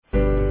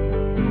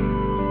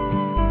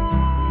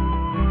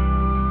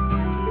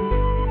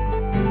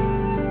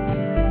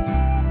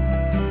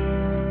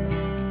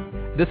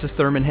This is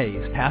Thurman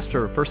Hayes,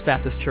 pastor of First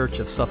Baptist Church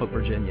of Suffolk,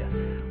 Virginia.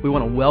 We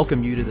want to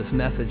welcome you to this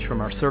message from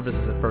our services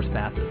at First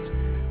Baptist.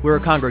 We're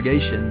a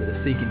congregation that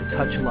is seeking to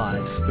touch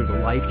lives through the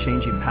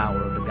life-changing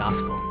power of the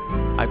gospel.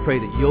 I pray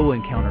that you'll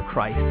encounter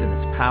Christ in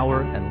His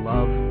power and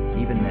love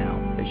even now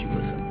as you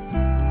listen.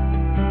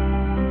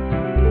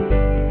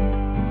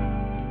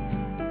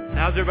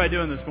 How's everybody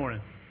doing this morning?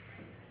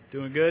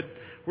 Doing good?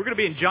 We're going to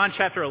be in John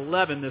chapter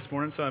 11 this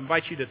morning, so I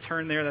invite you to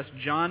turn there. That's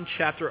John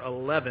chapter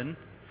 11.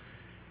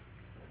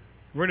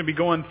 We're going to be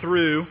going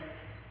through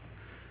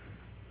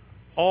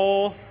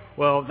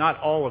not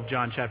all of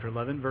John chapter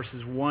 11,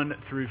 verses 1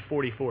 through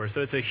 44.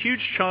 So it's a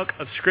huge chunk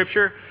of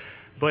Scripture,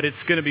 but it's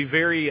going to be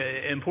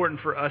very important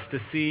for us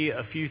to see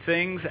a few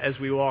things as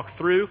we walk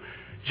through.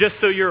 Just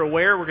so you're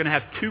aware, we're going to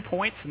have 2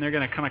 points, and they're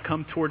going to kind of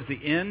come towards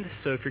the end.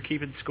 So if you're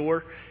keeping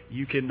score,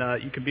 you can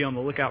be on the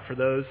lookout for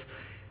those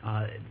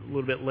a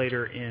little bit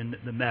later in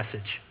the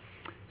message.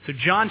 So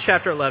John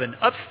chapter 11,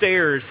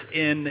 upstairs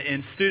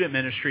in student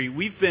ministry,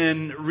 we've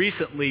been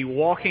recently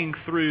walking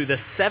through the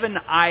 7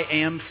 I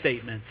am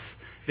statements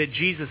that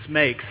Jesus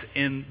makes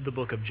in the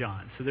book of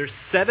John. So there's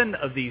 7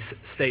 of these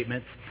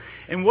statements.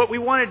 And what we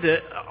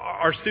wanted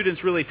our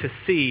students really to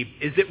see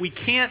is that we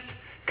can't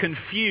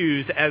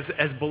confuse, as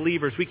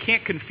believers, we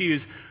can't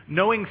confuse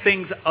knowing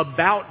things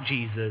about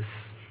Jesus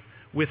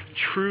with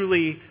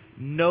truly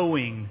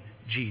knowing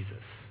Jesus.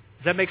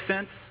 Does that make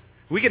sense?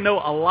 We can know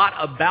a lot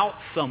about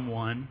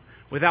someone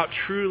without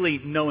truly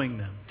knowing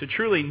them. To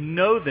truly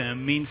know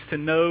them means to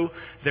know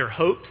their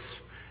hopes,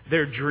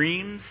 their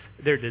dreams,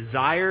 their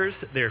desires,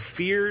 their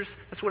fears.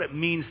 That's what it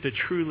means to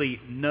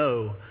truly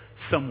know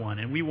someone.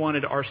 And we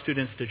wanted our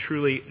students to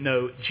truly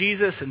know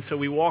Jesus, and so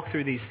we walk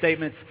through these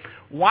statements.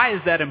 Why is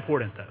that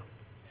important, though?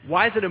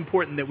 Why is it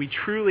important that we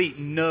truly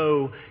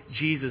know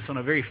Jesus on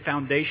a very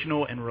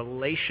foundational and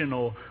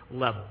relational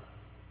level?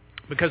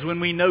 Because when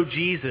we know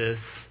Jesus,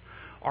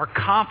 our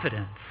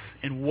confidence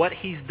in what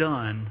He's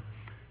done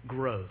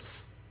grows.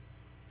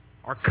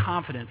 Our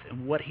confidence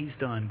in what He's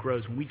done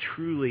grows when we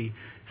truly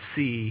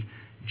see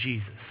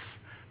Jesus.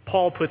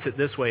 Paul puts it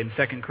this way in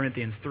 2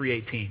 Corinthians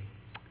 3:18.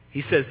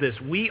 He says this,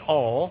 "We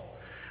all,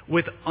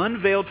 with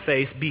unveiled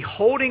face,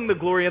 beholding the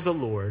glory of the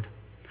Lord,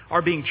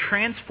 are being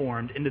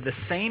transformed into the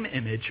same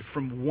image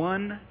from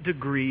one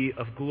degree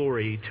of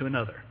glory to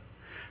another.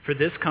 For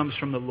this comes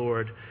from the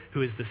Lord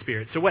who is the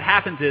Spirit." So what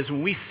happens is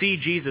when we see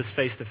Jesus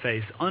face to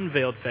face,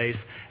 unveiled face,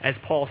 as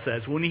Paul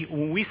says, when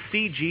we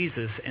see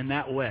Jesus in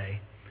that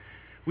way,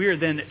 we are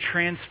then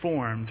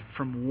transformed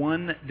from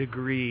one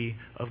degree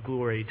of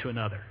glory to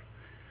another.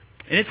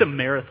 And it's a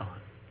marathon.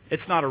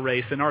 It's not a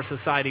race. In our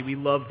society, we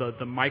love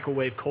the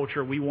microwave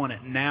culture. We want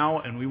it now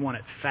and we want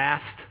it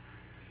fast.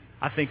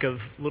 I think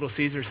of Little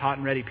Caesars hot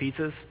and ready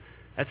pizzas.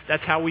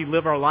 That's how we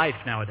live our life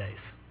nowadays.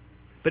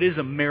 But it is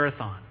a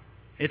marathon.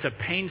 It's a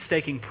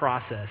painstaking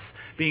process,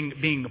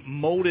 being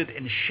molded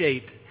and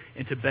shaped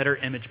into better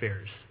image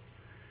bearers.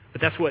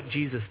 But that's what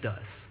Jesus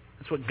does.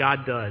 That's what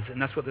God does,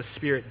 and that's what the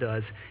Spirit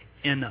does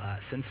in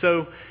us. And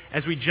so,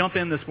 as we jump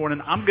in this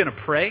morning, I'm going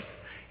to pray,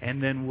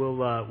 and then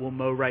we'll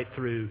mow right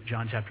through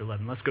John chapter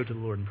 11. Let's go to the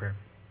Lord in prayer.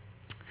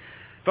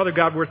 Father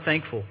God, we're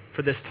thankful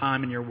for this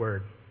time in Your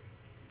Word.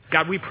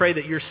 God, we pray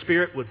that Your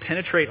Spirit would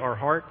penetrate our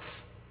hearts.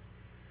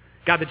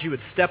 God, that You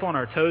would step on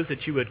our toes,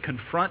 that You would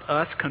confront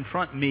us,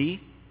 confront me.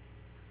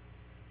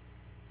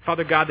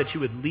 Father God, that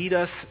You would lead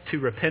us to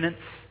repentance,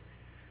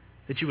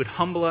 that You would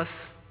humble us,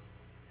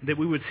 that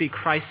we would see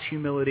Christ's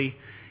humility,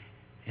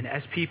 and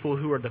as people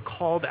who are the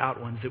called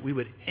out ones, that we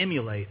would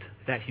emulate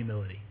that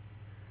humility.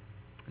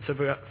 And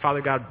so,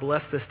 Father God,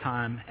 bless this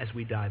time as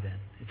we dive in.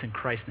 It's in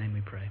Christ's name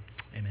we pray.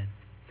 Amen.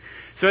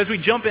 So as we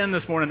jump in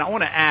this morning, I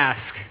want to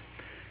ask,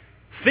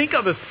 think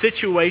of a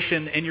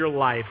situation in your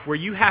life where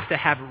you have to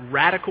have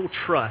radical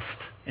trust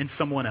in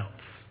someone else.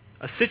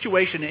 A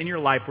situation in your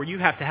life where you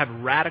have to have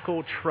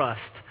radical trust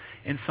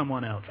in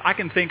someone else. I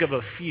can think of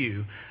a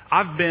few.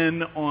 I've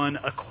been on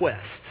a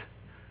quest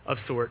of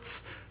sorts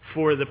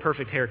for the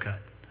perfect haircut,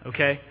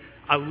 okay?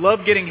 I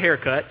love getting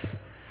haircuts.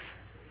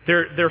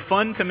 They're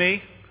fun to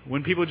me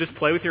when people just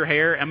play with your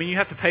hair. I mean, you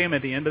have to pay them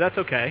at the end, but that's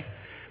okay.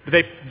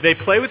 But they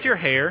play with your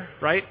hair,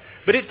 right?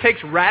 But it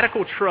takes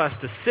radical trust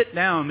to sit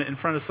down in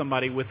front of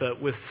somebody with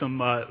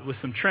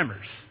some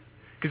trimmers.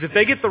 Because if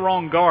they get the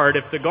wrong guard,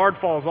 if the guard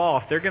falls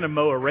off, they're going to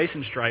mow a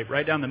racing stripe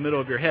right down the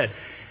middle of your head.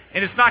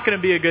 And it's not going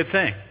to be a good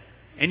thing.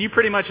 And you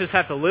pretty much just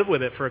have to live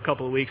with it for a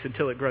couple of weeks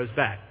until it grows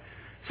back.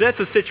 So that's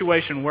a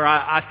situation where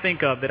I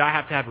think of that I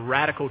have to have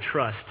radical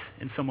trust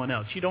in someone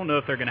else. You don't know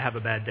if they're going to have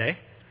a bad day,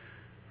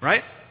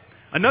 right?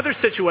 Another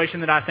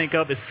situation that I think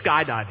of is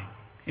skydiving.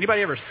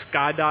 Anybody ever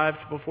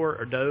skydived before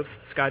or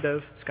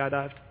skydived?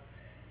 A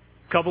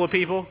couple of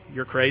people.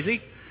 You're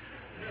crazy.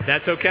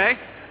 That's okay.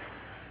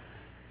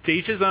 To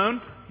each his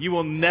own. You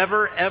will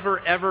never, ever,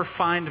 ever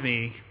find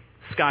me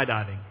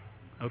skydiving.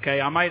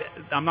 Okay? I'm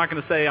not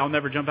going to say I'll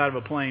never jump out of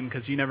a plane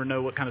because you never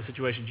know what kind of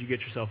situations you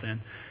get yourself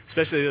in,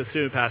 especially as a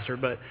student pastor,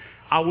 but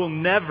I will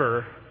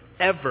never,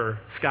 ever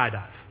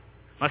skydive.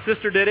 My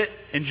sister did it,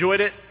 enjoyed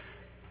it,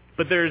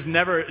 but there's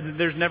never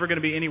going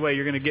to be any way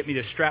you're going to get me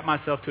to strap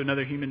myself to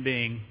another human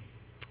being,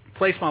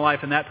 place my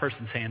life in that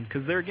person's hands,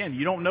 because there again,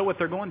 you don't know what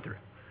they're going through.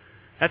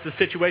 That's a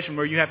situation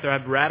where you have to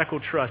have radical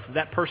trust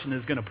that person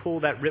is going to pull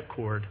that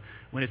ripcord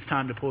when it's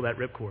time to pull that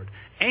ripcord.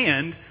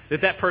 And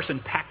that person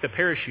packed the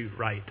parachute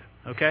right,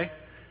 okay?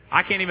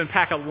 I can't even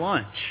pack a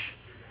lunch,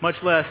 much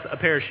less a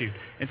parachute.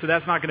 And so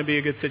that's not going to be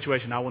a good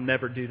situation. I will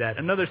never do that.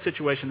 Another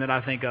situation that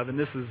I think of, and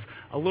this is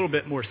a little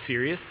bit more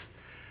serious,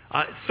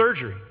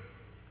 surgery.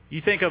 You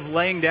think of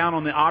laying down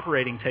on the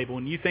operating table,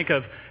 and you think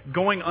of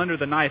going under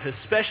the knife,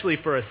 especially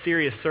for a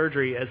serious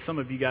surgery, as some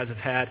of you guys have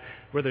had,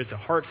 whether it's a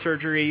heart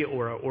surgery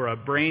or a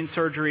brain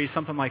surgery,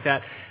 something like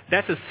that.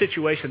 That's a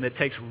situation that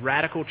takes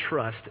radical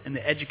trust in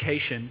the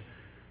education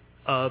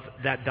of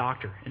that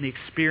doctor and the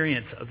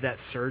experience of that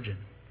surgeon.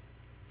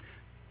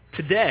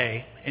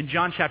 Today, in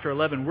John chapter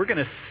 11, we're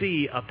going to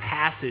see a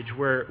passage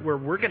where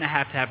we're going to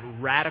have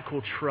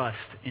radical trust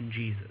in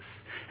Jesus.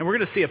 And we're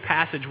going to see a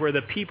passage where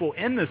the people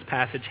in this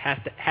passage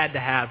had to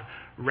have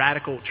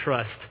radical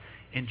trust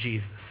in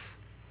Jesus.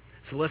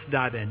 So let's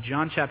dive in.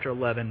 John chapter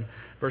 11,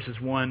 verses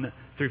 1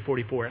 through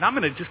 44. And I'm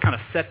going to just kind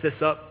of set this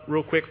up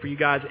real quick for you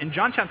guys. In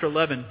John chapter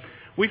 11,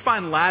 we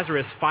find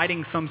Lazarus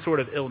fighting some sort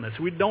of illness.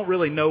 We don't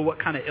really know what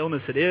kind of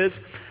illness it is,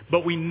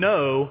 but we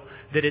know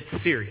that it's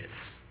serious.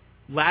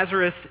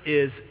 Lazarus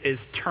is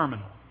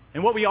terminal.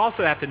 And what we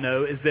also have to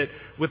know is that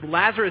with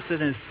Lazarus and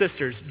his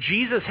sisters,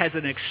 Jesus has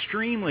an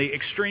extremely,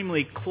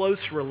 extremely close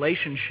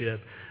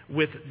relationship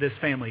with this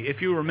family.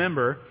 If you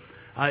remember,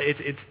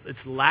 it's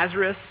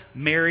Lazarus,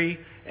 Mary,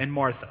 and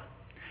Martha.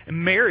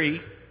 And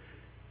Mary,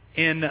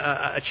 in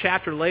a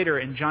chapter later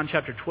in John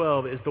chapter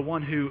 12, is the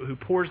one who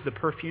pours the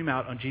perfume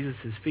out on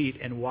Jesus' feet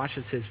and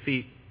washes his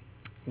feet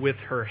with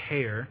her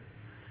hair.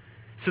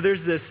 So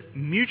there's this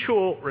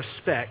mutual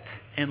respect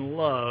and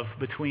love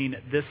between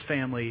this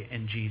family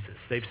and Jesus.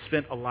 They've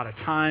spent a lot of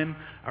time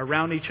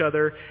around each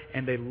other,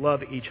 and they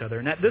love each other.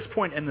 And at this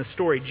point in the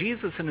story,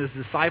 Jesus and his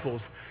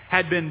disciples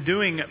had been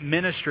doing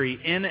ministry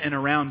in and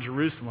around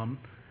Jerusalem.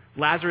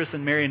 Lazarus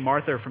and Mary and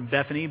Martha are from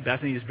Bethany.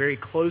 Bethany is very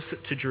close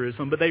to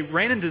Jerusalem, but they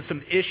ran into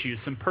some issues,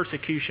 some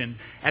persecution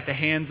at the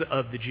hands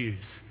of the Jews.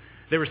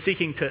 They were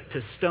seeking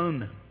to stone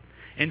them.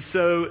 And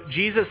so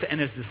Jesus and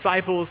his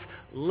disciples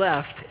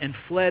left and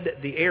fled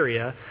the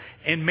area.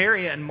 And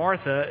Mary and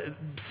Martha,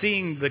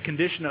 seeing the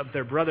condition of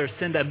their brother,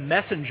 send a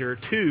messenger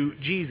to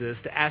Jesus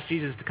to ask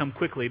Jesus to come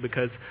quickly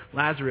because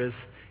Lazarus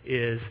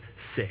is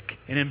sick.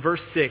 And in verse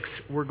 6,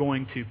 we're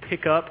going to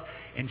pick up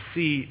and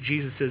see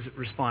Jesus'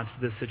 response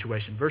to this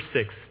situation. Verse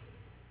 6.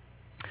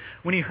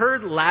 When he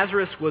heard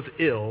Lazarus was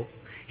ill,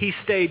 he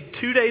stayed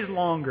 2 days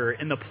longer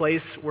in the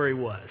place where he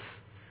was.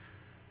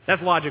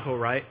 That's logical,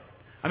 right?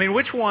 I mean,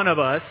 which one of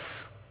us,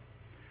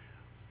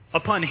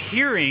 upon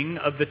hearing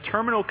of the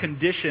terminal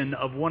condition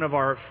of one of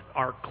our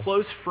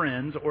close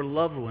friends or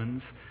loved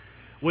ones,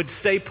 would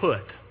stay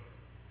put?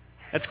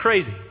 That's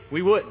crazy.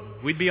 We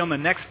wouldn't. We'd be on the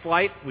next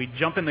flight, we'd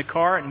jump in the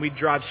car, and we'd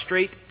drive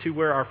straight to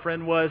where our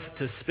friend was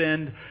to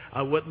spend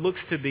what looks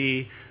to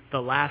be the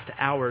last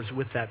hours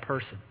with that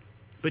person.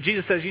 But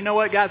Jesus says, you know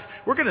what, guys?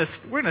 We're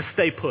gonna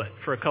stay put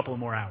for a couple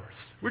more hours.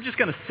 We're just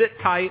going to sit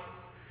tight.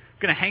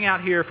 We're going to hang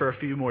out here for a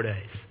few more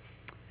days.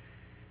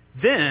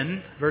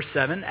 Then, verse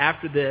 7,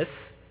 after this,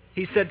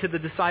 he said to the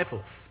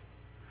disciples,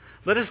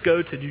 let us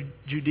go to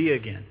Judea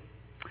again.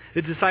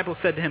 The disciples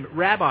said to him,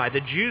 Rabbi,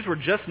 the Jews were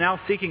just now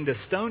seeking to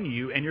stone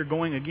you, and you're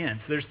going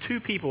again. So there's two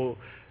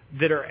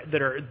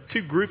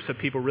groups of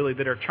people really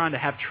that are trying to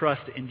have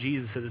trust in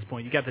Jesus at this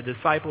point. You got the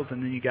disciples,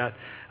 and then you got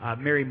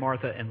Mary,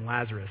 Martha, and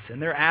Lazarus. And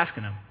they're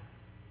asking him,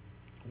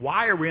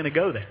 why are we going to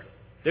go there?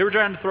 They were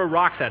trying to throw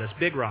rocks at us,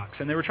 big rocks,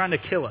 and they were trying to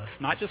kill us.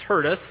 Not just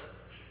hurt us,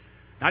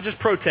 not just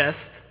protest,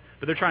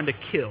 but they're trying to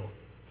kill.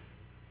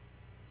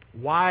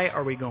 Why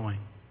are we going?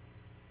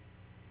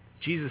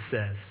 Jesus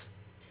says,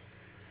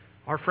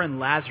 our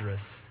friend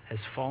Lazarus has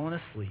fallen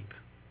asleep,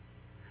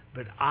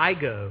 but I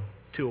go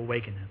to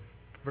awaken him.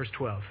 Verse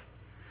 12.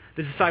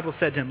 The disciples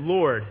said to him,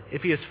 Lord,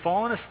 if he has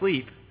fallen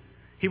asleep,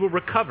 he will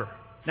recover.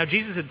 Now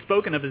Jesus had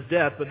spoken of his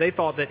death, but they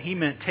thought that he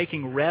meant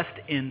taking rest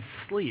in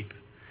sleep.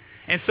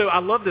 And so I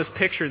love this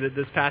picture that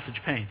this passage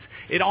paints.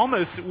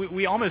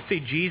 We almost see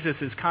Jesus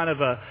as kind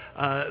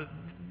of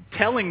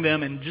telling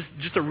them in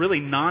just a really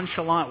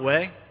nonchalant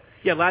way,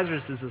 yeah,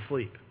 Lazarus is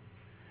asleep.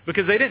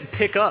 Because they didn't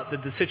pick up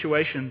that the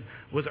situation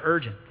was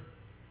urgent.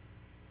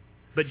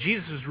 But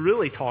Jesus was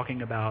really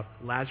talking about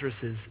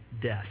Lazarus'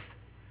 death.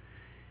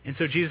 And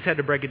so Jesus had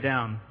to break it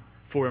down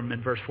for him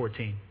in verse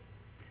 14.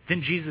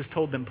 Then Jesus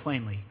told them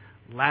plainly,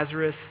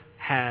 Lazarus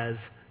has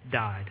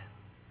died.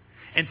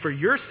 And for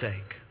your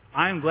sake,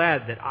 I am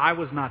glad that I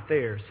was not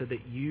there so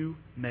that you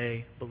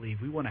may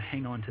believe. We want to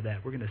hang on to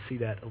that. We're going to see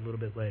that a little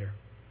bit later.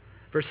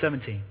 Verse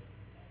 17.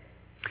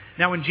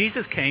 Now when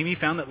Jesus came, he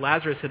found that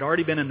Lazarus had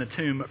already been in the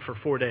tomb for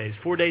 4 days.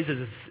 4 days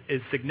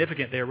is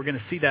significant there. We're going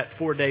to see that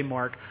 4-day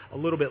mark a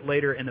little bit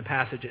later in the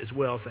passage as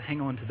well, so hang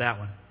on to that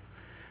one.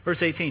 Verse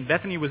 18,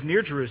 Bethany was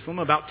near Jerusalem,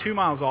 about 2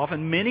 miles off,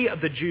 and many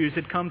of the Jews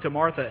had come to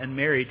Martha and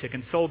Mary to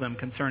console them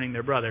concerning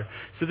their brother.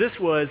 So this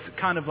was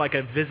kind of like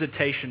a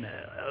visitation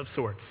of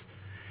sorts.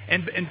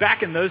 And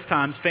back in those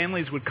times,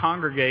 families would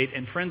congregate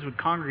and friends would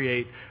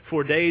congregate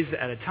for days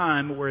at a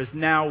time, whereas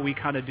now we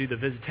kind of do the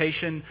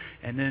visitation,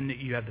 and then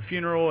you have the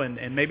funeral,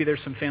 and maybe there's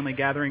some family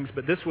gatherings,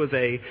 but this was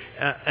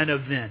an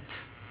event.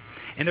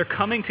 And they're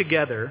coming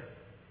together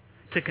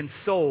to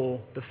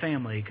console the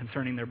family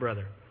concerning their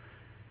brother.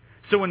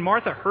 So when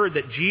Martha heard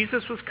that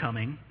Jesus was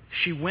coming,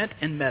 she went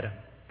and met him.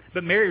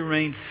 But Mary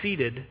remained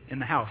seated in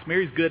the house.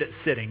 Mary's good at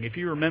sitting. If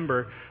you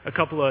remember a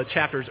couple of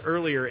chapters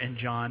earlier in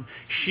John,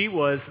 she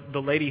was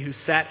the lady who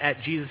sat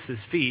at Jesus'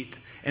 feet,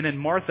 and then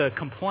Martha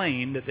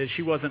complained that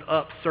she wasn't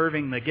up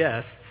serving the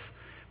guests,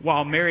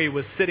 while Mary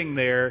was sitting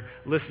there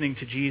listening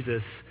to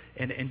Jesus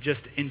and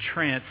just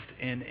entranced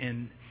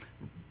and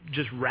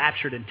just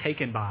raptured and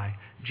taken by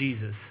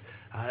Jesus.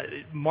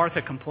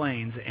 Martha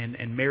complains,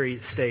 and Mary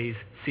stays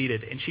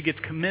seated, and she gets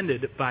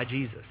commended by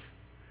Jesus.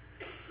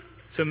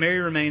 So Mary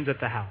remains at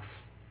the house.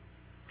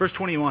 Verse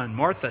 21,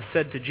 Martha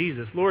said to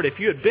Jesus, Lord, if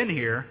you had been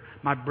here,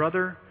 my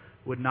brother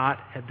would not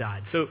have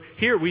died. So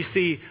here we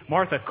see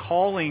Martha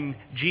calling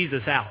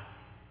Jesus out.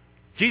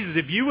 Jesus,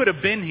 if you would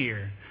have been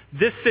here,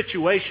 this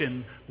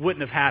situation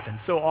wouldn't have happened.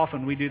 So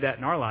often we do that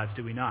in our lives,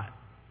 do we not?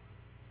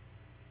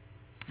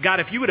 God,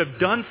 if you would have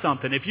done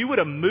something, if you would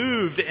have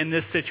moved in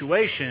this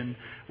situation,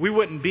 we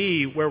wouldn't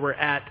be where we're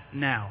at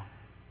now.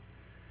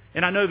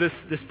 And I know this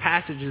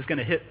passage is going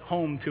to hit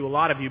home to a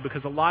lot of you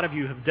because a lot of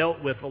you have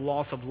dealt with the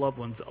loss of loved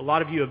ones. A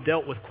lot of you have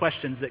dealt with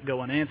questions that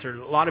go unanswered.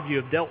 A lot of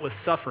you have dealt with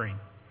suffering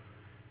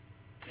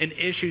and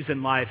issues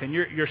in life. And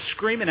you're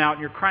screaming out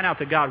and you're crying out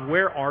to God,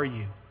 where are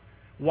you?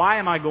 Why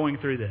am I going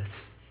through this?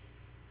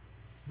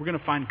 We're going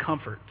to find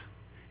comfort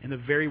in the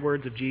very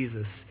words of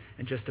Jesus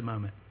in just a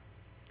moment.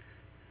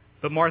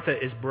 But Martha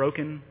is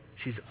broken,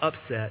 she's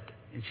upset,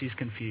 and she's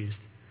confused.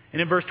 And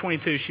in verse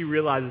 22, she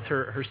realizes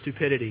her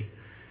stupidity.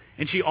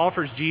 And she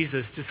offers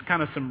Jesus just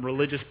kind of some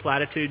religious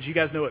platitudes. You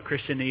guys know what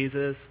Christianese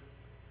is?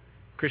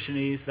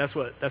 Christianese, that's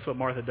what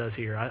Martha does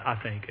here, I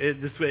think.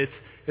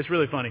 It's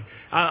really funny.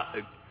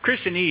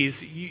 Christianese,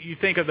 you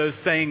think of those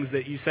things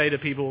that you say to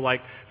people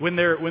like when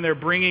they're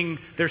bringing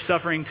their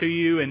suffering to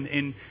you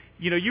and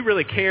you know, you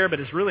really care, but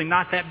it's really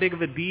not that big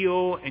of a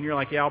deal, and you're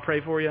like, yeah, I'll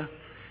pray for you.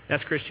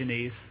 That's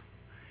Christianese.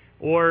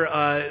 Or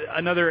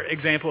another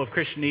example of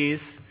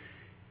Christianese,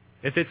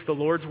 if it's the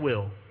Lord's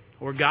will,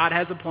 or God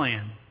has a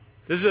plan.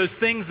 Those are those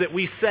things that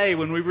we say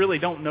when we really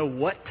don't know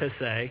what to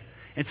say,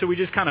 and so we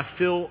just kind of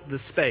fill the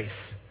space.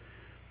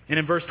 And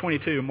in verse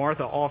 22,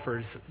 Martha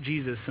offers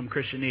Jesus some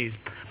Christianese.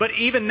 But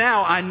even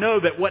now, I know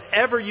that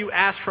whatever you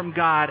ask from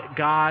God,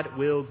 God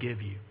will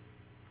give you.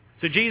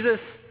 So Jesus,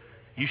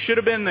 you should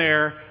have been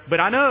there, but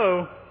I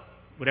know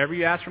whatever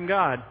you ask from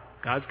God,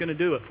 God's going to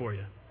do it for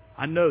you.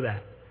 I know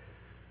that.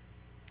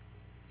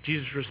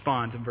 Jesus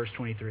responds in verse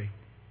 23.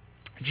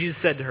 Jesus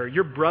said to her,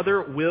 your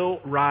brother will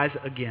rise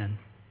again.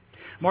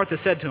 Martha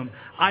said to him,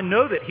 I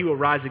know that he will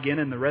rise again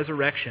in the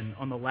resurrection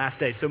on the last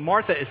day. So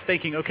Martha is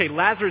thinking, okay,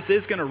 Lazarus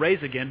is going to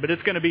raise again, but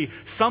it's going to be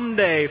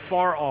someday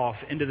far off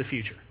into the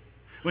future.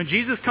 When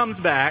Jesus comes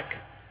back,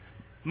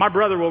 my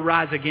brother will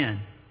rise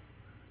again.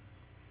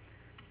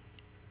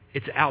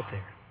 It's out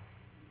there.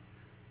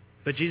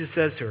 But Jesus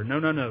says to her,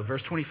 no,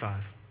 verse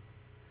 25.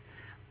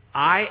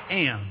 I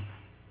am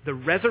the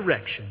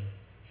resurrection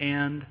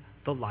and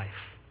the life.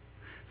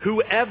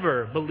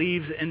 Whoever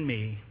believes in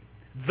me,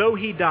 though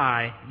he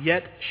die,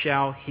 yet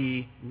shall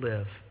he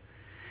live.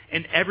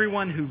 And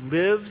everyone who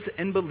lives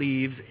and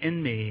believes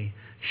in me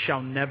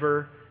shall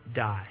never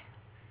die.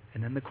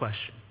 And then the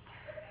question,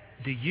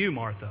 do you,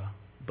 Martha,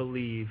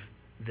 believe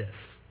this?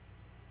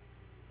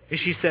 And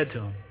she said to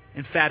him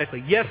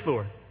emphatically, yes,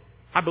 Lord,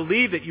 I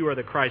believe that you are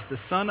the Christ, the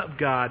Son of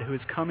God, who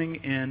is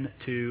coming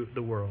into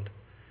the world.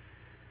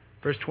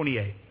 Verse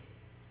 28.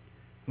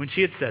 When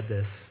she had said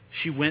this,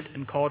 she went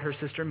and called her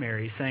sister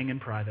Mary, saying in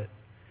private,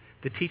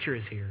 the teacher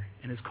is here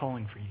and is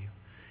calling for you.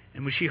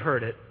 And when she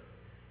heard it,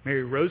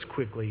 Mary rose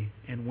quickly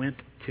and went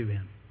to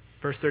him.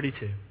 Verse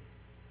 32.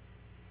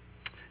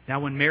 Now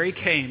when Mary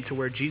came to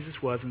where Jesus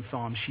was and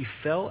saw him, she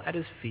fell at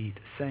his feet,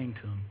 saying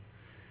to him,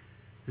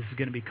 this is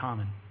going to be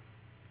common.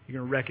 You're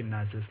going to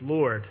recognize this.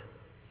 Lord,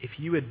 if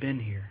you had been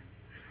here,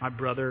 my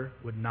brother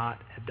would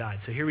not have died.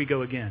 So here we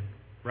go again,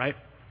 right?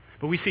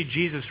 But we see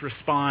Jesus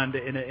respond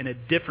in a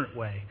different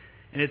way,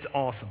 and it's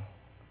awesome.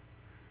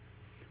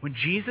 When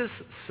Jesus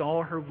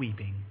saw her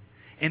weeping,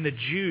 and the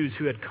Jews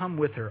who had come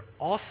with her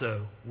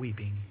also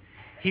weeping,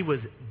 he was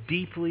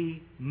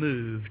deeply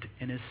moved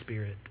in his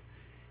spirit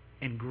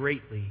and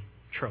greatly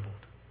troubled.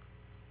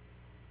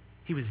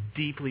 He was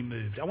deeply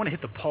moved. I want to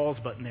hit the pause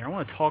button there. I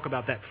want to talk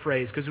about that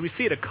phrase because we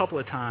see it a couple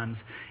of times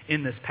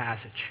in this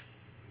passage.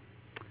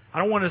 I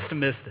don't want us to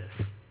miss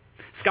this.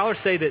 Scholars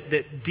say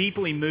that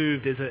deeply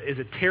moved is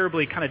a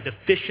terribly kind of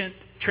deficient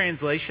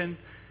translation.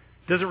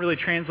 Doesn't really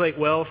translate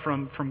well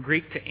from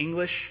Greek to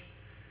English.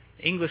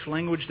 English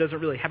language doesn't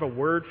really have a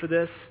word for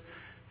this.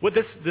 What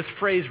this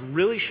phrase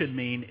really should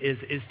mean is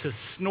to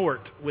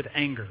snort with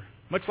anger.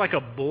 Much like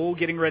a bull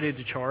getting ready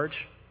to charge.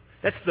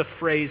 That's the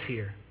phrase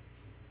here.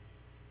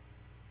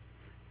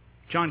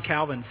 John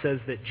Calvin says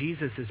that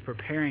Jesus is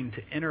preparing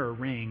to enter a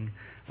ring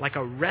like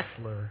a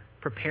wrestler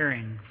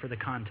preparing for the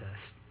contest.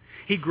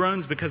 He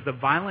groans because the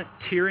violent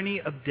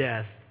tyranny of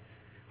death,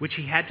 which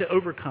he had to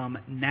overcome,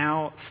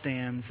 now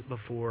stands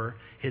before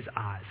his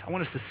eyes. I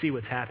want us to see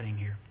what's happening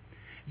here.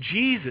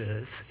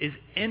 Jesus is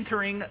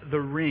entering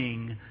the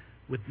ring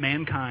with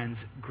mankind's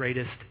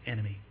greatest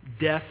enemy,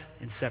 death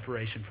and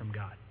separation from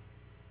God.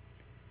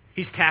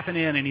 He's tapping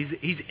in and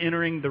he's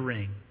entering the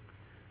ring.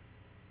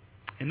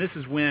 And this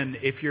is when,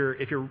 if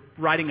you're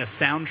writing a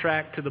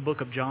soundtrack to the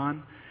book of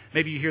John,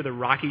 maybe you hear the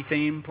Rocky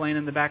theme playing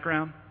in the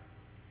background.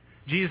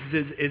 Jesus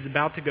is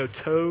about to go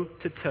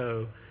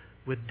toe-to-toe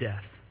with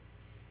death.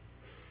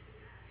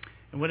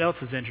 And what else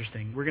is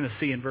interesting? We're going to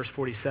see in verse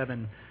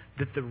 47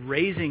 that the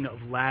raising of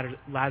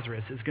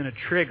Lazarus is going to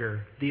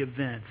trigger the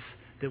events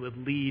that would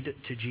lead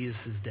to Jesus'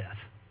 death.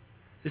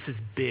 This is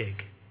big.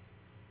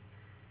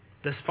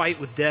 This fight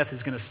with death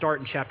is going to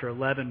start in chapter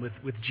 11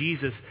 with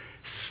Jesus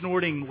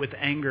snorting with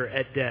anger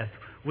at death,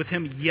 with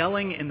him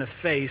yelling in the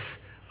face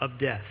of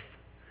death.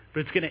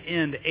 But it's going to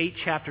end 8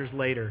 chapters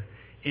later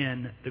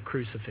in the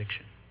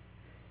crucifixion.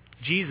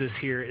 Jesus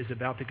here is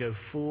about to go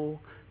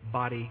full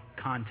body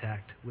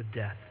contact with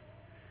death.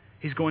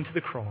 He's going to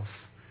the cross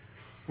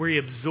where he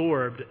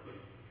absorbed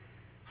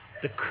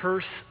the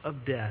curse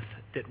of death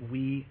that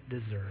we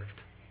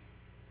deserved.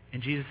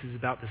 And Jesus is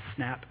about to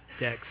snap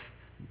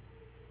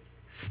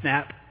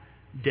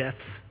death's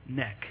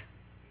neck.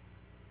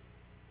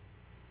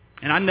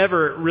 And I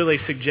never really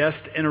suggest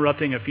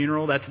interrupting a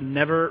funeral. That's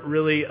never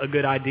really a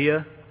good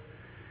idea.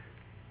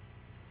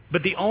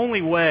 But the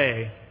only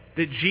way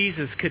that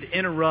Jesus could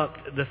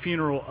interrupt the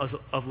funeral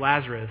of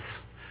Lazarus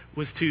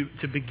was to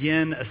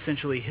begin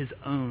essentially his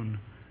own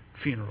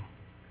funeral.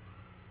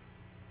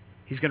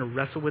 He's going to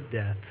wrestle with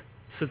death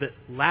so that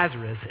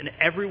Lazarus and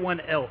everyone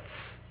else,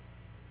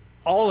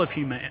 all of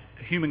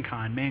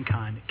humankind,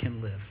 mankind,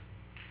 can live.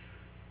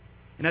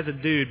 And as a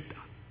dude,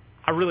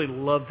 I really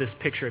love this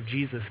picture of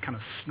Jesus kind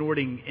of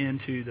snorting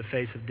into the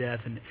face of death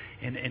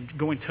and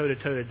going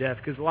toe-to-toe to death.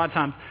 Because a lot of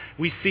times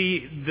we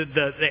see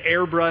the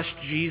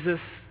airbrushed Jesus,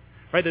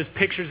 right? Those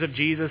pictures of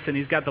Jesus, and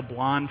he's got the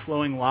blonde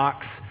flowing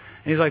locks.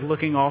 And he's like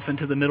looking off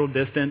into the middle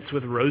distance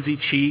with rosy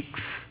cheeks.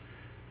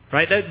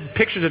 Right?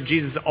 Pictures of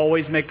Jesus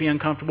always make me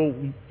uncomfortable.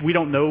 We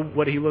don't know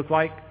what he looked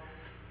like.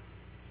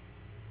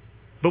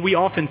 But we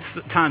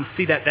oftentimes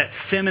see that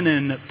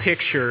feminine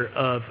picture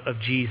of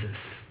Jesus.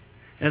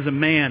 As a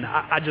man,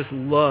 I just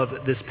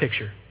love this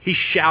picture. He's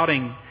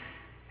shouting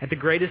at the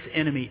greatest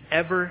enemy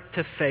ever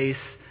to face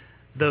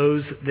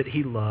those that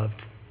he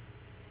loved.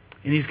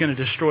 And he's going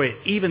to destroy it,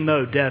 even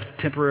though death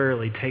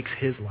temporarily takes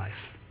his life.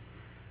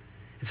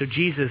 And so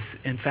Jesus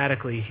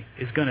emphatically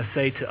is going to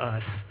say to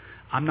us,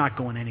 I'm not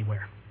going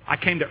anywhere. I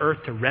came to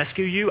earth to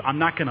rescue you. I'm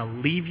not going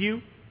to leave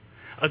you.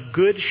 A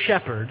good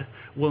shepherd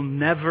will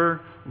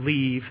never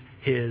leave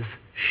his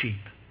sheep.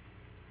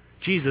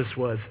 Jesus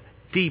was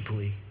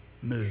deeply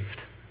moved.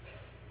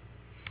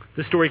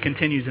 The story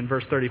continues in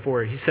verse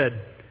 34. He said,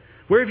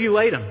 "Where have you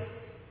laid him?"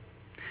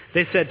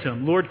 They said to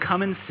him, "Lord,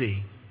 come and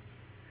see."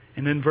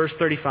 And then verse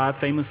 35,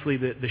 famously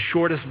the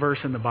shortest verse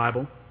in the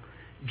Bible,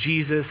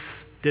 Jesus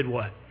did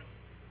what?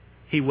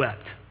 He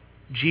wept.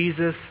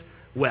 Jesus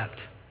wept.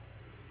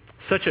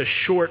 Such a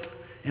short,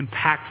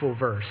 impactful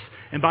verse.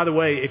 And by the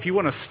way, if you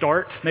want to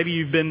start, maybe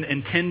you've been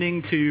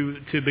intending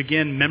to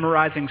begin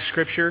memorizing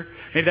Scripture.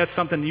 Maybe that's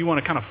something you want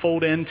to kind of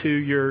fold into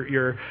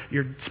your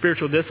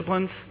spiritual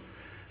disciplines.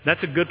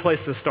 That's a good place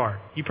to start.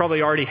 You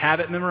probably already have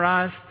it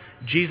memorized.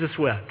 Jesus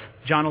wept.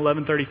 John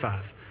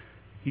 11:35.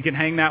 You can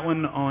hang that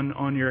one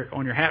on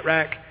your hat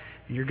rack,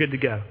 and you're good to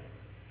go.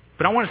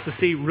 But I want us to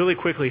see really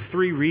quickly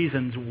 3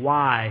 reasons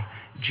why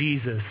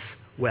Jesus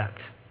wept.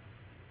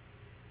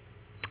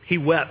 He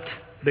wept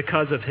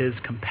because of his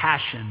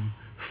compassion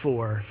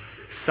for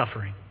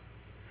suffering.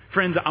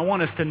 Friends, I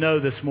want us to know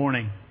this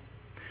morning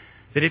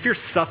that if you're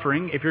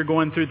suffering, if you're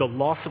going through the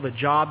loss of a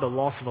job, the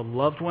loss of a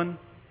loved one,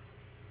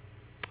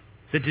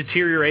 the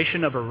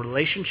deterioration of a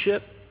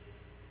relationship,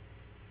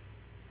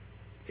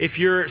 if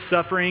you're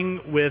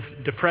suffering with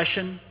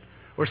depression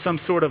or some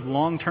sort of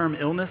long-term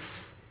illness,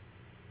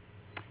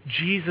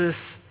 Jesus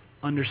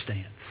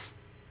understands.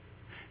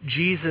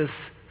 Jesus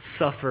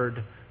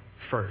suffered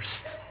first.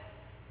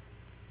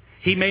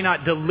 He may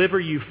not deliver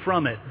you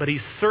from it, but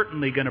he's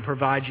certainly going to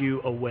provide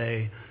you a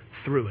way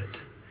through it.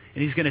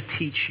 And he's going to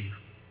teach you.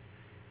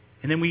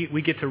 And then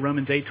we get to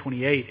Romans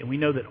 8:28, and we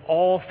know that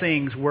all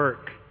things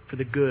work for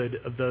the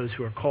good of those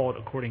who are called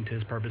according to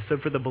his purpose. So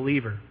for the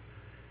believer,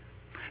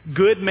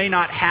 good may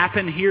not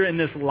happen here in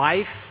this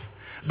life,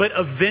 but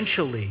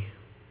eventually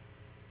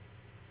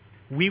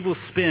we will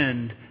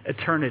spend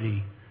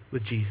eternity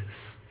with Jesus.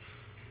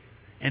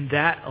 And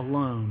that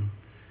alone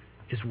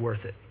is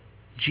worth it.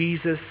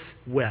 Jesus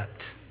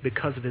wept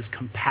because of his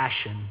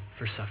compassion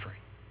for suffering.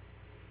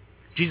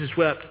 Jesus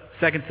wept,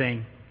 second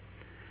thing,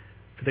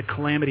 for the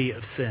calamity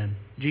of sin.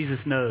 Jesus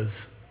knows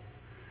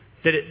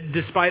that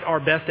despite our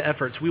best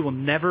efforts, we will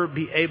never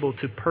be able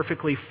to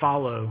perfectly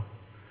follow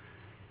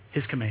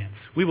his commands.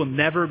 We will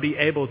never be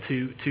able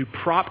to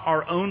prop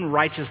our own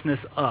righteousness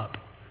up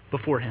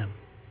before him.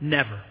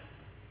 Never.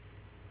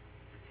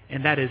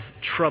 And that is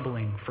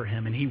troubling for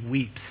him, and he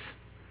weeps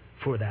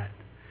for that.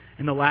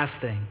 And the last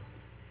thing,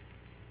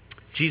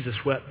 Jesus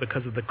wept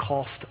because of the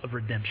cost of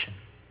redemption.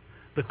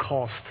 The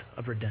cost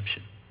of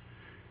redemption.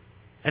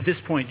 At this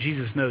point,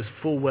 Jesus knows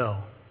full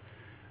well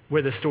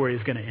where the story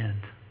is going to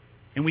end.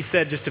 And we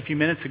said just a few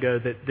minutes ago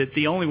that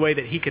the only way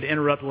that he could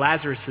interrupt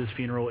Lazarus'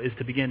 funeral is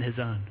to begin his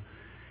own.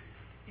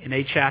 In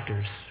 8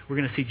 chapters, we're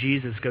going to see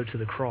Jesus go to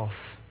the cross.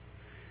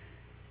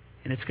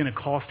 And it's going to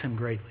cost him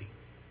greatly.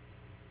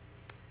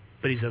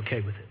 But he's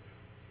okay with it.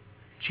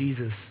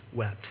 Jesus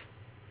wept.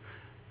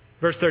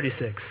 Verse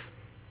 36.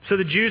 So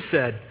the Jews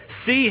said,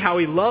 "See how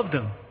he loved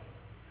him."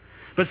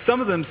 But some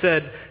of them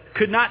said,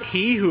 "Could not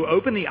he who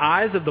opened the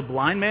eyes of the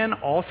blind man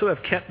also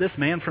have kept this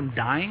man from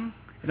dying?"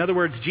 In other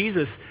words,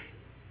 Jesus,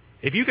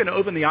 if you can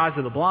open the eyes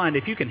of the blind,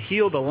 if you can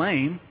heal the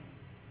lame,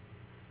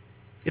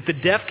 if the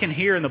deaf can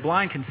hear and the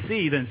blind can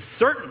see, then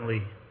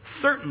certainly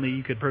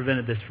you could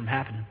prevent this from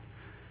happening.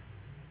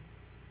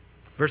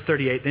 Verse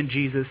 38, then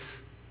Jesus,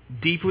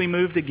 deeply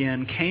moved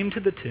again, came to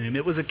the tomb.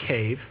 It was a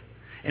cave,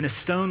 and a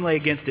stone lay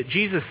against it.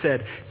 Jesus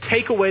said,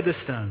 "Take away the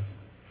stone."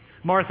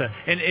 Martha,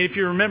 and if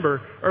you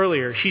remember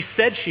earlier, she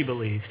said she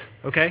believed,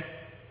 okay?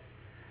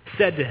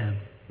 Said to him,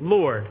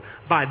 "Lord,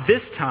 by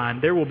this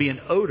time there will be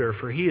an odor,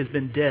 for he has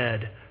been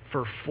dead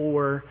for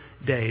 4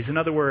 days." In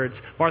other words,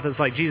 Martha's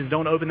like, "Jesus,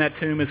 don't open that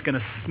tomb. It's going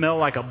to smell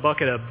like a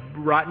bucket of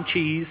rotten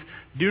cheese.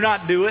 Do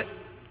not do it."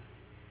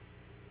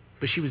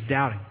 But she was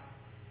doubting.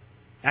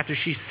 After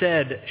she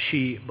said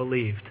she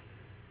believed.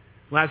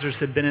 Lazarus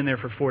had been in there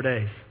for 4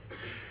 days.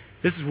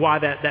 This is why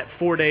that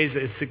 4 days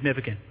is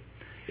significant.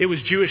 It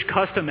was Jewish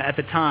custom at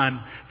the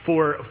time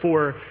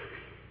for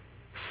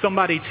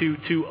somebody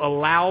to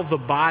allow the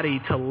body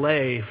to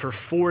lay for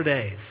 4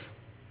 days.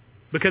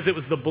 Because it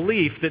was the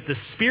belief that the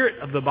spirit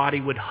of the body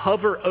would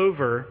hover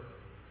over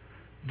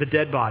the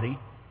dead body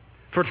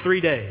for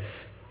 3 days.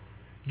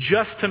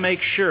 Just to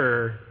make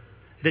sure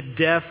that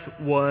death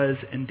was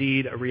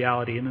indeed a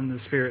reality, and then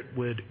the spirit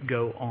would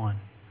go on.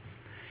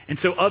 And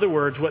so, other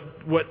words,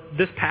 what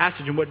this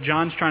passage and what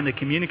John's trying to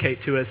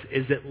communicate to us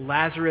is that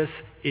Lazarus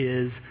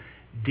is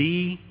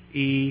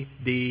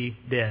D-E-D,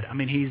 dead. I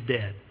mean, he's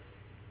dead.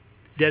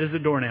 Dead as a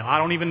doornail. I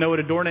don't even know what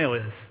a doornail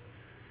is.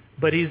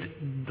 But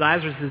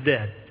Lazarus is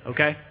dead,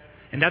 okay?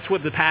 And that's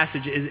what the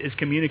passage is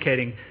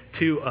communicating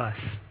to us.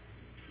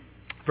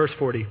 Verse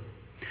 40.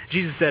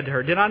 Jesus said to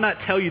her, "Did I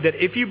not tell you that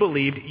if you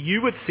believed,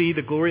 you would see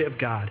the glory of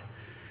God?"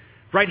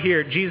 Right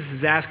here, Jesus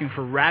is asking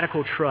for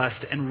radical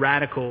trust and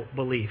radical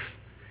belief.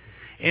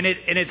 And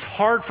it's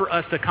hard for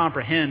us to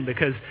comprehend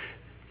because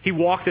he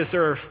walked this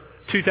earth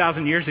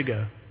 2,000 years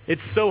ago.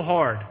 It's so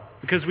hard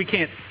because we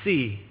can't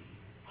see.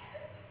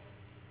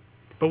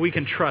 But we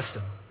can trust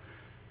him.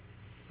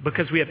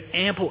 Because we have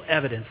ample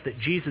evidence that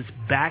Jesus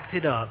backed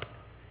it up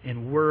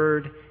in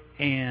word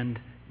and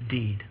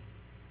deed.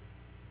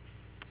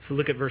 So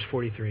look at verse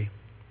 43.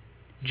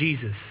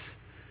 Jesus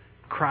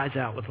cries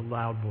out with a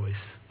loud voice,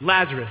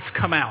 "Lazarus,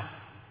 come out."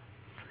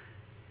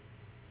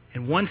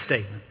 In one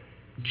statement,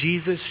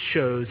 Jesus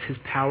shows his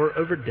power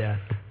over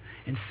death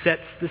and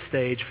sets the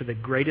stage for the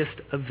greatest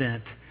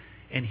event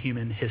in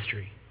human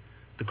history,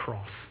 the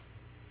cross.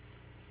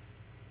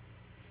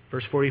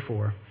 Verse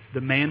 44,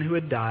 the man who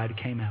had died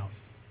came out,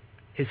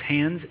 his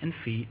hands and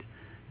feet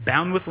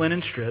bound with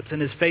linen strips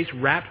and his face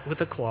wrapped with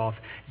a cloth.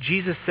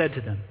 Jesus said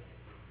to them,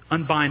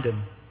 "Unbind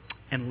him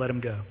and let him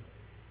go."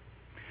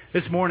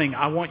 This morning,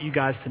 I want you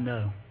guys to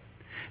know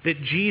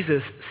that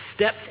Jesus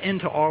steps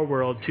into our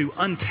world to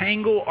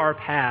untangle our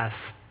past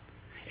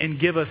and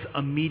give us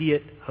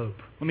immediate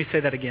hope. Let me say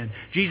that again.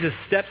 Jesus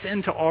steps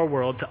into our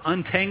world to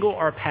untangle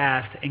our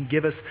past and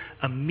give us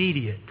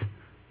immediate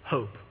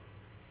hope.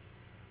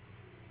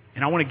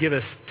 And I want to give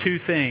us 2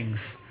 things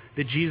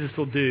that Jesus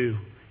will do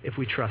if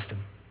we trust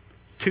him.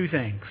 2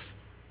 things.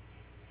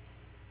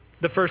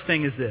 The first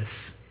thing is this.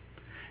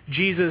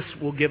 Jesus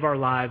will give our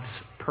lives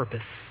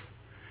purpose.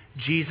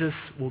 Jesus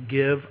will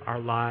give our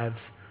lives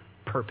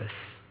purpose.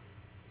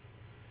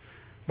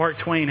 Mark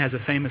Twain has a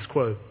famous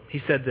quote. He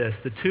said this,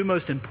 "The 2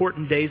 most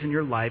important days in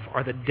your life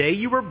are the day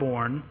you were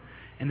born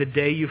and the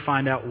day you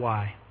find out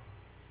why."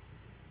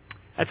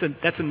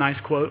 That's a nice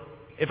quote.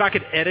 If I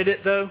could edit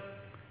it, though,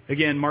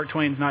 again, Mark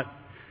Twain's not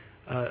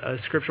a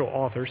scriptural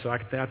author, so I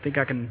think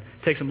I can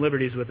take some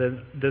liberties with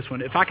this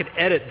one. If I could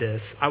edit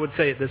this, I would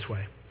say it this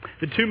way.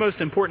 The 2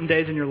 most important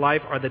days in your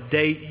life are the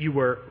day you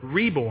were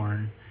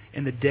reborn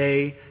and the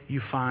day you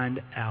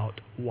find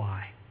out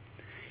why.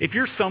 If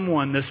you're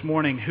someone this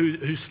morning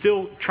who's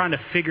still trying to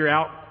figure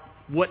out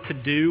what to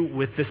do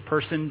with this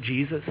person,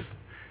 Jesus,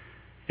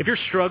 if you're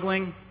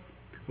struggling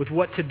with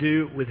what to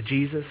do with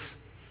Jesus,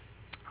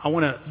 I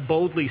want to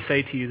boldly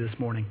say to you this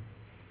morning,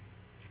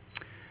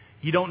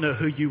 you don't know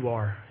who you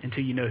are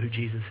until you know who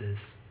Jesus is.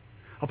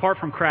 Apart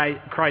from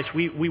Christ,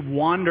 we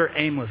wander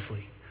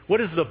aimlessly.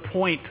 What is the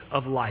point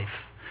of life?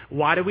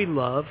 Why do we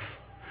love?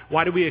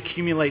 Why do we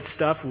accumulate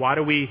stuff? Why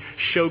do we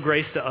show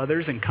grace to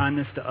others and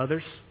kindness to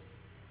others?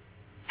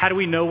 How do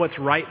we know what's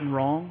right and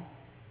wrong?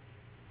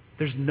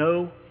 There's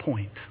no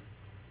point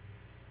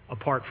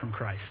apart from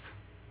Christ.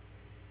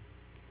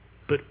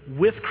 But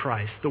with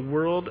Christ, the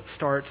world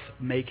starts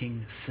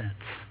making sense.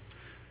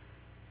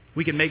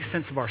 We can make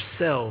sense of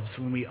ourselves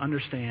when we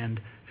understand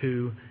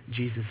who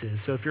Jesus is.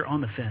 So if you're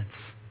on the fence,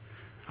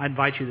 I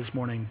invite you this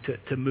morning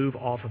to move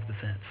off of the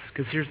fence.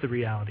 Because here's the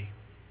reality.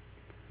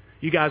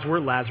 You guys, we're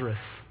Lazarus.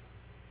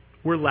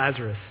 We're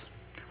Lazarus.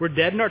 We're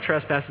dead in our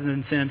trespasses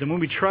and sins. And when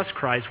we trust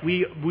Christ,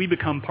 we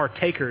become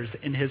partakers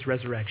in his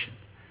resurrection.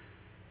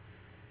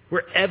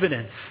 We're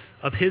evidence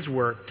of his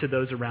work to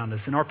those around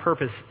us. And our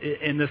purpose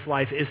in this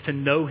life is to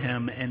know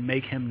him and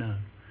make him known.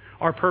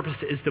 Our purpose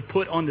is to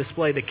put on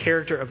display the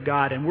character of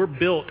God. And we're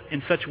built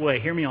in such a way,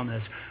 hear me on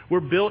this, we're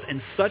built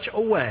in such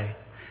a way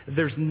that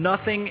there's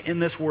nothing in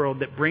this world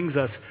that brings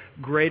us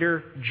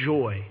greater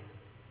joy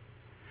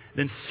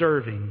than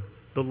serving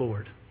the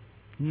Lord.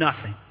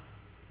 Nothing.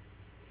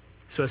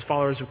 So as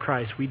followers of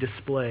Christ, we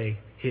display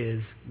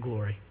his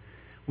glory.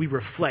 We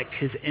reflect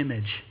his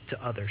image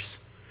to others.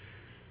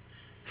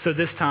 So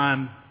this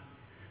time,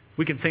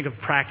 we can think of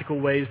practical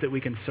ways that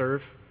we can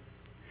serve.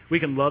 We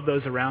can love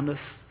those around us.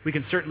 We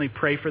can certainly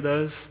pray for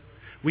those.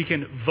 We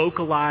can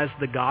vocalize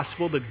the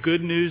gospel, the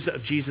good news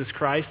of Jesus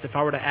Christ. If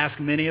I were to ask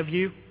many of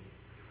you,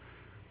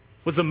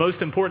 what's the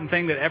most important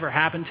thing that ever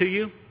happened to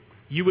you?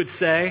 You would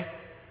say,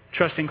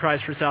 trusting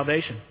Christ for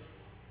salvation.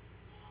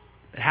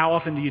 How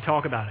often do you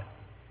talk about it?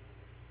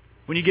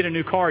 When you get a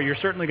new car, you're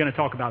certainly going to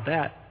talk about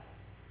that.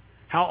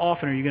 How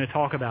often are you going to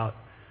talk about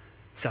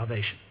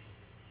salvation?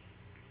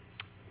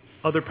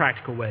 Other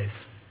practical ways.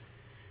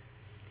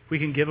 We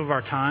can give of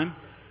our time.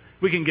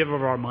 We can give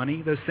of our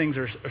money. Those things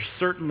are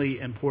certainly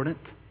important.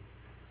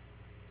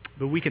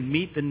 But we can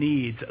meet the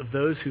needs of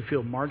those who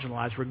feel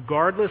marginalized,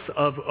 regardless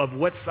of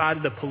what side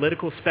of the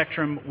political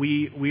spectrum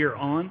we are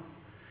on.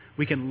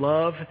 We can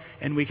love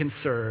and we can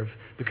serve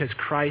because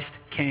Christ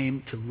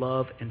came to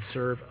love and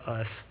serve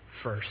us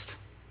first.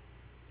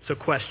 So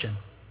question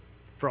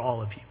for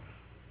all of you.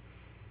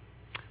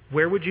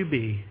 Where would you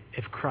be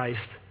if Christ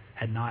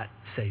had not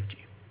saved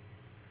you?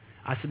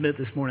 I submit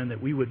this morning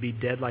that we would be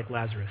dead like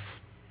Lazarus.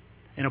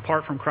 And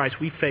apart from Christ,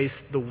 we face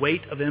the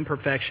weight of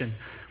imperfection.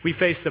 We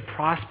face the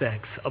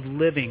prospects of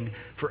living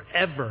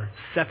forever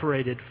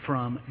separated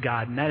from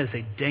God. And that is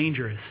a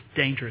dangerous,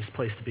 dangerous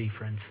place to be,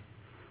 friends.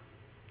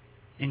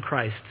 In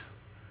Christ,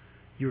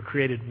 you were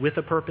created with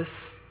a purpose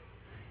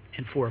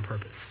and for a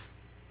purpose.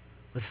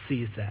 Let's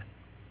seize that.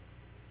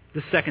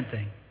 The second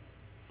thing.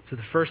 So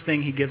the first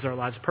thing, he gives our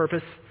lives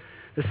purpose.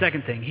 The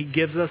second thing, he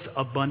gives us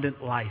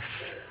abundant life.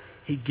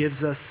 He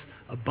gives us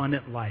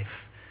abundant life.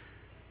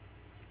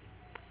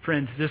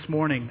 Friends, this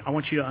morning, I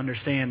want you to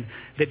understand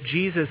that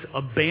Jesus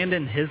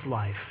abandoned his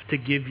life to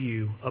give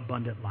you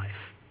abundant life.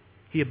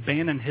 He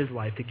abandoned his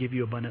life to give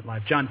you abundant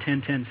life. John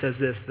 10:10 says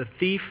this, "The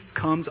thief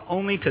comes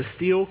only to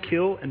steal,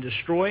 kill, and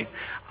destroy.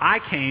 I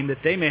came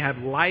that they may have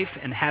life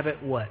and have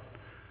it" what?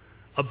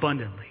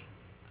 Abundantly.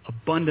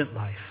 Abundant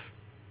life.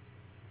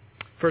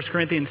 1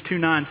 Corinthians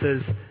 2:9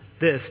 says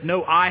this,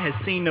 "No eye has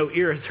seen, no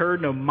ear has heard,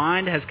 no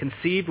mind has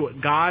conceived what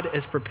God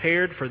has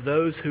prepared for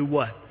those who"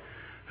 what?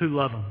 Who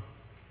love him.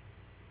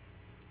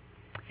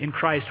 In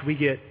Christ, we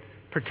get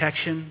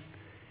protection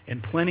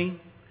and plenty.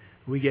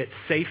 We get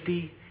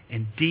safety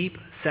and deep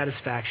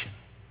satisfaction.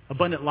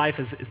 Abundant life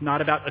is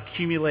not about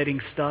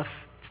accumulating stuff.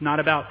 It's not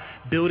about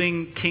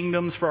building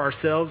kingdoms for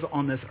ourselves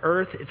on this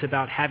earth. It's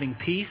about having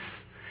peace.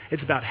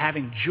 It's about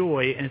having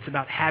joy, and it's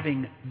about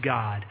having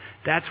God.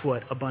 That's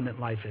what abundant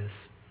life is.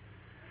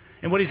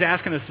 And what he's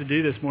asking us to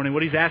do this morning,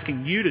 what he's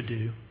asking you to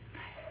do,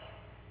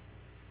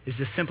 is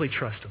just simply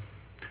trust him.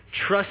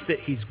 Trust that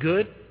he's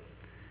good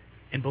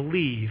and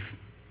believe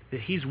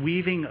that he's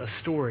weaving a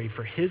story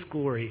for his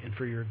glory and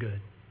for your good.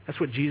 That's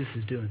what Jesus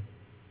is doing.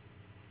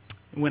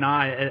 When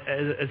I,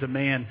 as a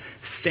man,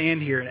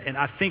 stand here and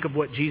I think of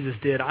what Jesus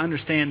did, I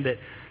understand that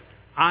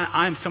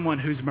I'm someone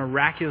who's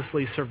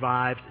miraculously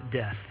survived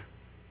death.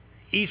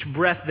 Each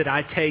breath that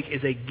I take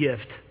is a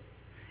gift.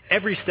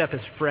 Every step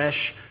is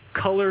fresh.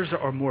 Colors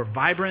are more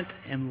vibrant,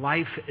 and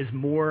life is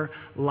more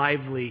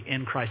lively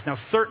in Christ. Now,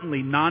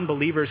 certainly,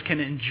 non-believers can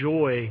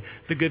enjoy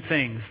the good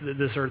things that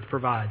this earth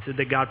provides,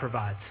 that God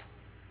provides.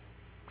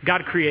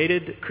 God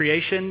created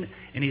creation,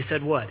 and he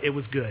said what? It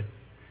was good.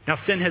 Now,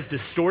 sin has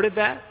distorted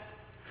that,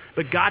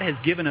 but God has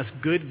given us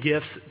good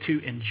gifts to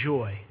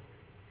enjoy.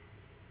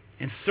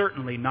 And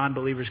certainly,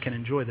 non-believers can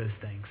enjoy those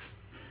things.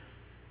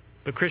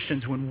 But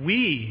Christians, when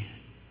we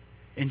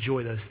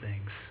enjoy those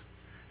things,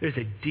 there's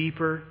a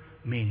deeper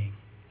meaning,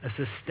 a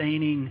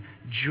sustaining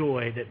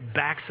joy that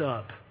backs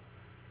up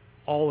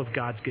all of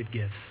God's good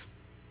gifts.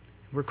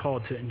 We're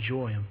called to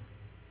enjoy them.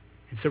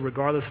 And so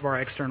regardless of our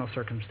external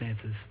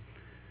circumstances,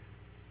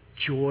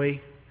 joy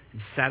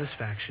and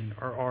satisfaction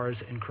are ours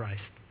in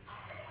Christ.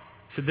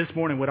 So this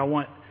morning, what I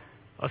want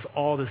us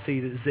all to see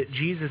is that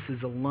Jesus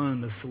is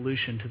alone the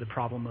solution to the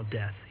problem of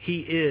death. He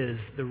is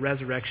the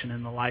resurrection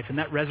and the life. And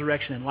that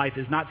resurrection and life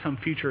is not some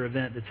future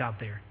event that's out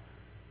there.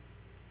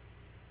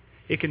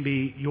 It can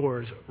be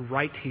yours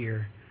right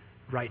here,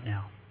 right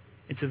now.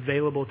 It's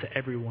available to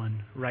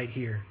everyone right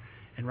here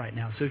and right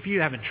now. So if you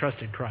haven't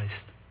trusted Christ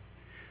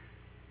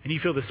and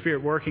you feel the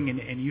Spirit working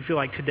and you feel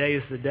like today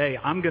is the day,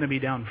 I'm going to be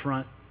down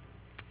front.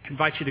 I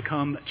invite you to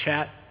come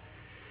chat.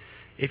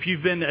 If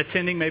you've been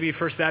attending maybe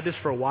First Baptist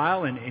for a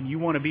while and you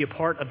want to be a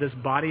part of this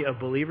body of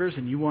believers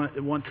and you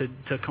want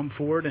to come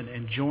forward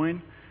and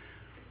join,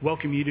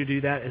 welcome you to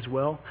do that as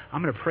well.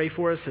 I'm going to pray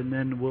for us and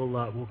then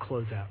we'll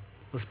close out.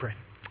 Let's pray.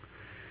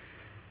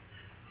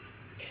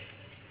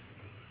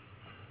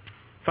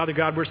 Father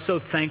God, we're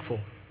so thankful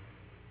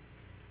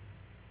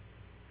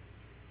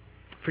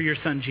for your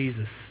Son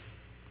Jesus.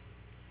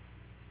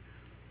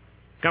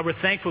 God,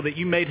 we're thankful that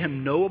you made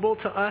him knowable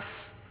to us.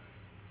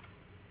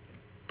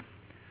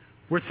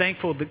 We're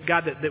thankful, that,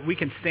 God, that we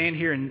can stand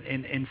here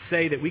and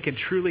say that we can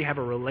truly have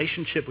a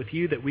relationship with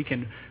you, that we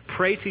can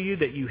pray to you,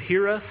 that you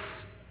hear us.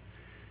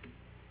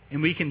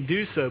 And we can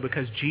do so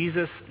because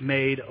Jesus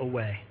made a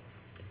way.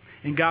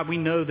 And God, we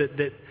know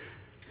that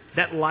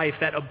life,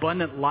 that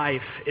abundant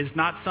life, is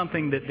not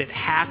something that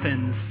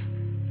happens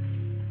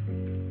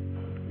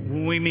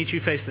when we meet you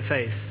face to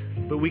face,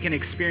 but we can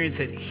experience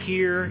it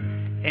here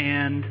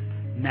and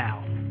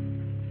now.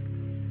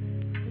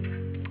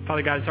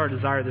 Father God, it's our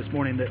desire this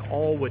morning that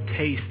all would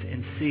taste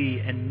and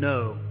see and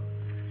know,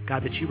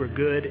 God, that you are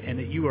good and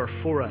that you are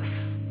for us.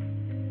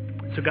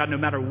 So God, no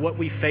matter what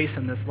we face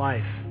in this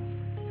life,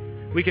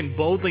 we can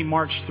boldly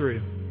march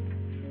through.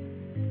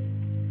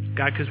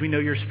 God, because we know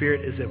your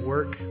Spirit is at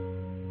work.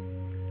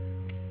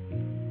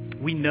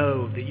 We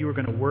know that you are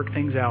going to work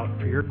things out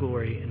for your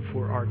glory and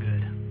for our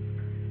good.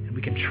 And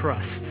we can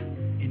trust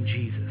in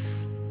Jesus.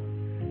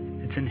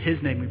 It's in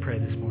his name we pray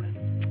this morning.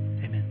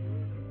 Amen.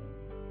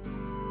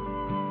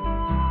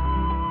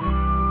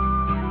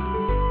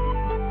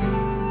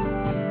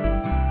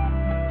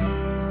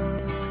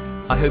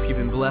 I hope you've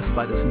been blessed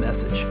by this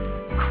message.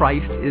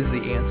 Christ is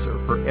the answer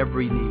for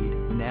every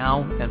need,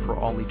 now and for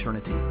all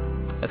eternity.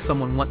 As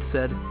someone once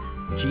said,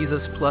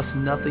 Jesus plus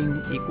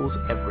nothing equals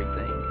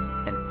everything,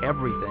 and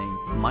everything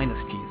minus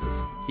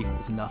Jesus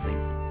equals nothing.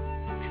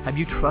 Have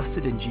you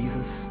trusted in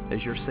Jesus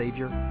as your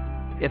Savior?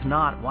 If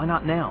not, why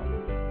not now?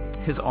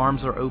 His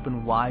arms are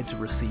open wide to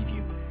receive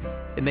you.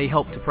 It may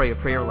help to pray a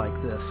prayer like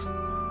this.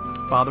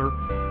 Father,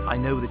 I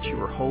know that you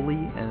are holy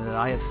and that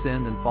I have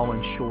sinned and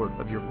fallen short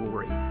of your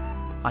glory.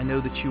 I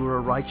know that you are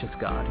a righteous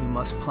God who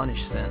must punish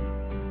sin,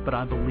 but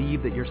I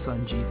believe that your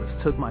Son Jesus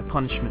took my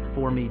punishment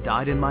for me,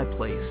 died in my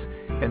place,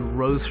 and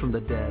rose from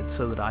the dead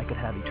so that I could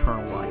have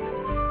eternal life.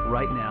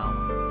 Right now,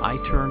 I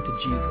turn to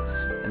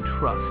Jesus and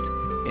trust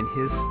in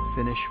his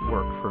finished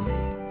work for me.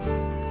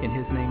 In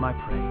his name I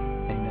pray.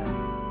 Amen.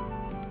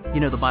 You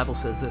know, the Bible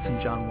says this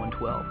in John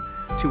 1:12.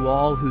 To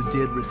all who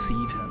did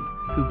receive him,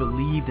 who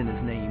believed in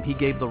his name, he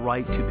gave the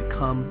right to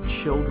become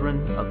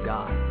children of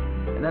God.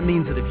 And that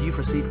means that if you've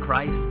received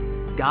Christ,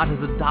 God has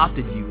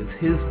adopted you as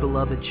his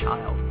beloved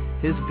child,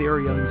 his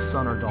very own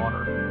son or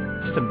daughter.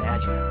 Just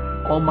imagine it.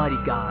 Almighty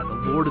God,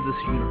 the Lord of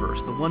this universe,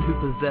 the one who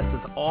possesses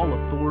all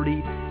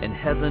authority in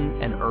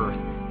heaven and earth,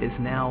 is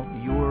now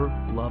your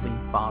loving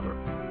Father,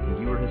 and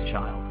you are his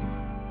child.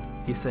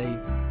 You say,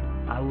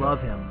 I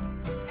love him.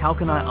 How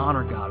can I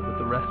honor God with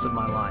the rest of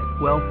my life?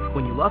 Well,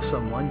 when you love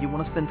someone, you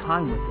want to spend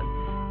time with them.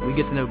 We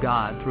get to know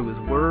God through his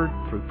word,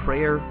 through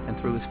prayer, and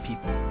through his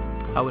people.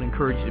 I would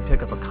encourage you to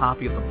pick up a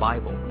copy of the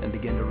Bible and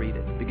begin to read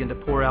it. Begin to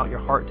pour out your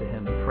heart to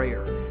him in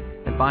prayer.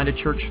 And find a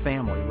church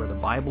family where the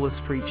Bible is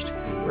preached,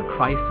 where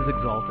Christ is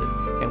exalted,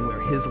 and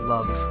where his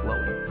love is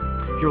flowing.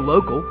 If you're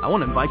local, I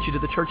want to invite you to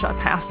the church I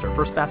pastor,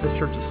 First Baptist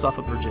Church of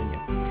Suffolk, Virginia.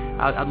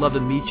 I'd love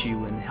to meet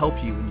you and help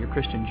you in your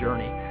Christian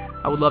journey.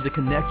 I would love to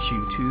connect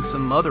you to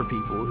some other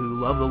people who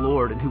love the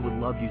Lord and who would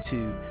love you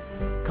too.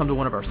 Come to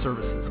one of our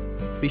services.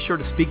 Be sure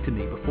to speak to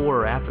me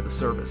before or after the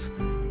service.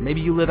 Maybe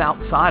you live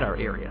outside our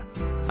area.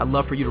 I'd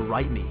love for you to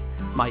write me.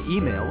 My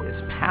email is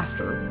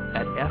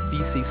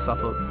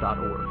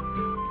pastor@fbcsuffolk.org.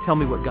 Tell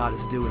me what God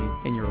is doing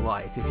in your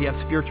life. If you have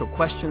spiritual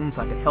questions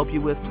I can help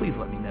you with, please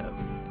let me know.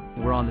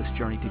 We're on this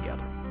journey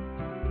together.